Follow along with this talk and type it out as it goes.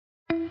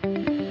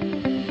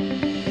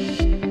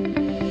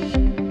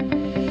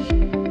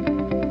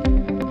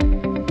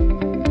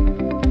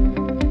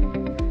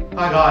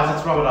Hi guys,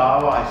 it's Robert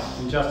Eierweis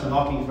and Justin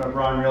Hocking for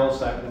Brian Real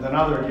Estate with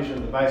another edition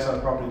of the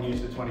Bayside Property News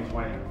for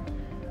 2020,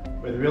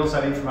 where the real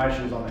estate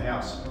information is on the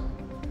house.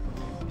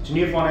 It's a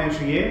new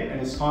financial year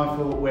and it's time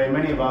for where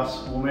many of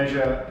us will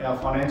measure our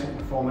financial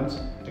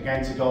performance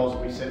against the goals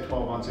that we set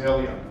 12 months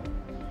earlier.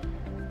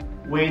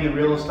 We in the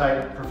real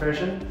estate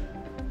profession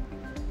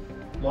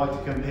like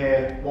to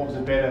compare what was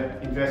a better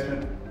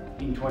investment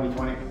in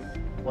 2020.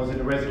 Was it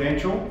a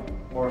residential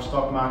or a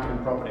stock market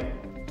and property?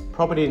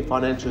 Property in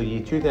financial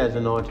year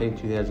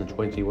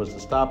 2019-2020 was the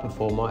star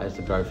performer as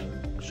the graph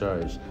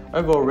shows.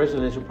 Overall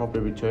residential property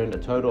returned a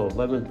total of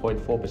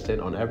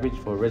 11.4% on average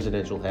for a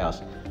residential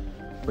house,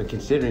 when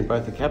considering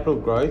both the capital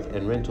growth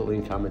and rental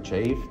income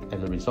achieved,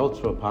 and the results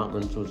for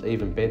apartments was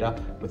even better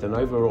with an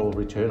overall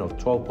return of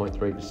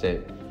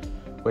 12.3%.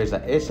 Whereas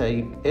the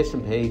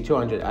S&P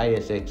 200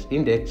 ASX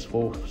index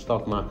for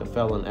stock market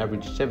fell on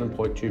average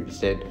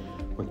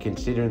 7.2% when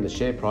considering the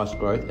share price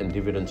growth and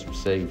dividends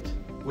received.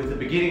 With the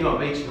beginning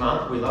of each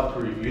month, we love to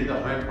review the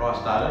home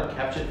price data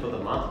captured for the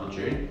month of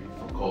June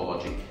from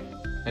CoreLogic.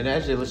 And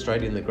as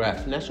illustrated in the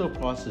graph, national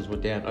prices were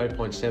down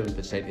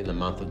 0.7% in the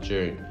month of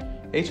June.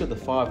 Each of the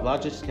 5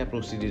 largest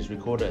capital cities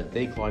recorded a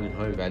decline in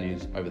home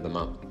values over the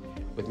month,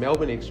 with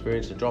Melbourne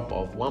experienced a drop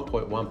of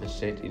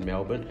 1.1% in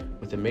Melbourne,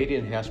 with the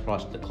median house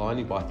price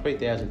declining by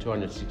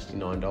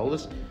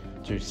 $3,269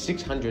 to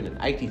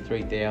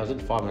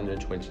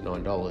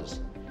 $683,529.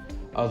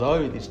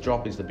 Although this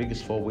drop is the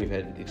biggest fall we've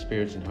had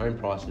experienced in home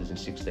prices in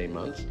 16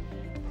 months,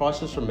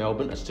 prices from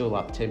Melbourne are still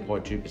up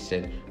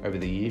 10.2% over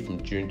the year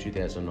from June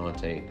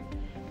 2019,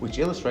 which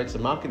illustrates the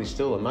market is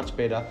still much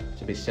better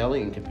to be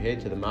selling in compared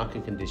to the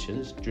market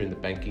conditions during the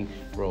Banking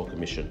Royal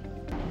Commission.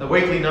 The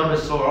weekly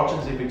numbers saw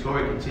auctions in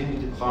Victoria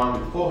continue to climb,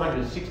 with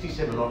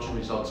 467 auction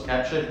results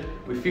captured,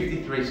 with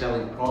 53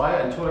 selling prior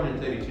and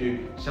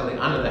 232 selling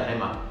under the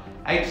hammer,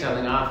 8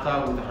 selling after,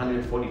 with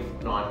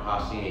 149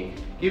 passing in,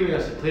 giving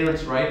us a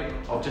clearance rate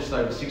of just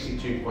over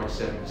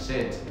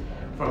 62.7%.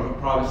 From a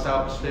private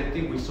sale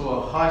perspective, we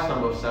saw a highest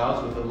number of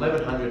sales with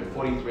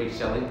 1,143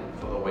 selling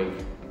for the week.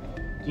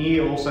 The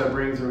year also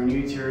brings a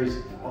renewed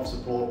series of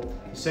support.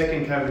 The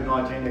second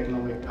COVID-19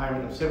 economic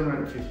payment of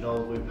 $750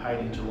 will be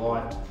paid in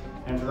July,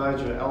 and for those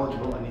who are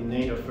eligible and in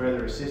need of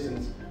further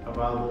assistance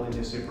available in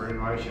the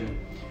superannuation.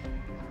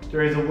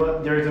 There is a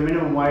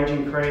minimum wage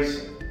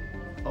increase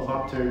of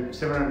up to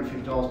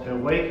 $750 per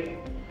week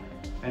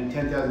and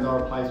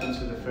 $10,000 placements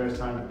for the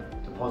first home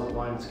deposit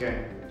loan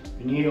scheme.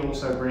 The year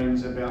also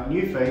brings about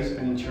new fees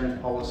and insurance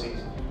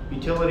policies,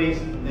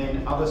 utilities, and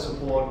then other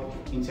support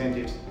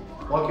incentives,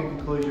 like a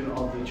conclusion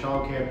of the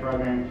childcare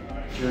program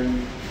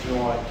during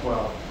July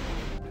 12.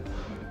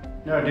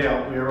 No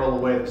doubt we are all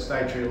aware that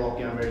state 2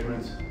 lockdown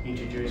measurements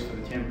introduced for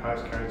the 10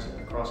 postcodes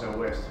across our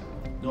west,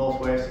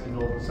 northwest and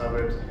northern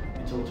suburbs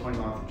until the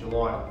 29th of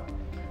July.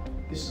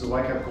 This is a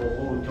wake-up call for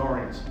all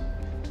Victorians,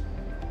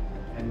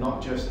 and not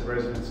just the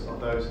residents of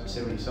those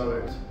 70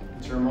 suburbs.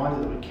 It's a reminder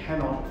that we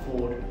cannot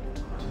afford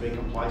to be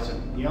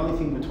complacent. The only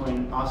thing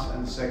between us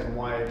and the second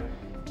wave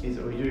is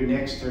that we do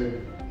next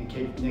to and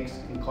keep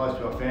next and close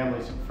to our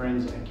families,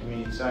 friends and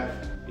community safe.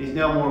 It is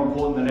now more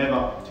important than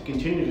ever to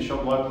continue to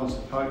shop local and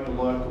support your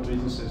local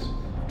businesses,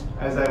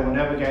 as they will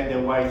navigate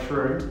their way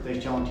through these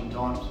challenging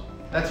times.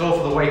 That's all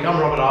for the week. I'm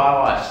Robert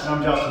Eierweis. And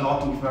I'm Justin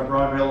Hocking from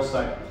Brian Real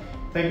Estate.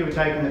 Thank you for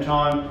taking the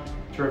time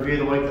to review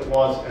the week that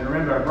was. And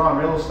remember, Brian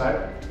Real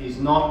Estate is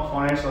not a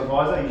financial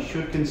advisor. You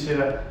should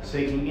consider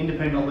seeking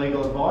independent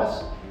legal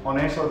advice,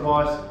 financial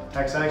advice,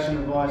 taxation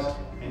advice,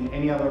 and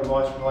any other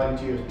advice relating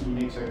to your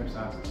unique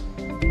circumstances.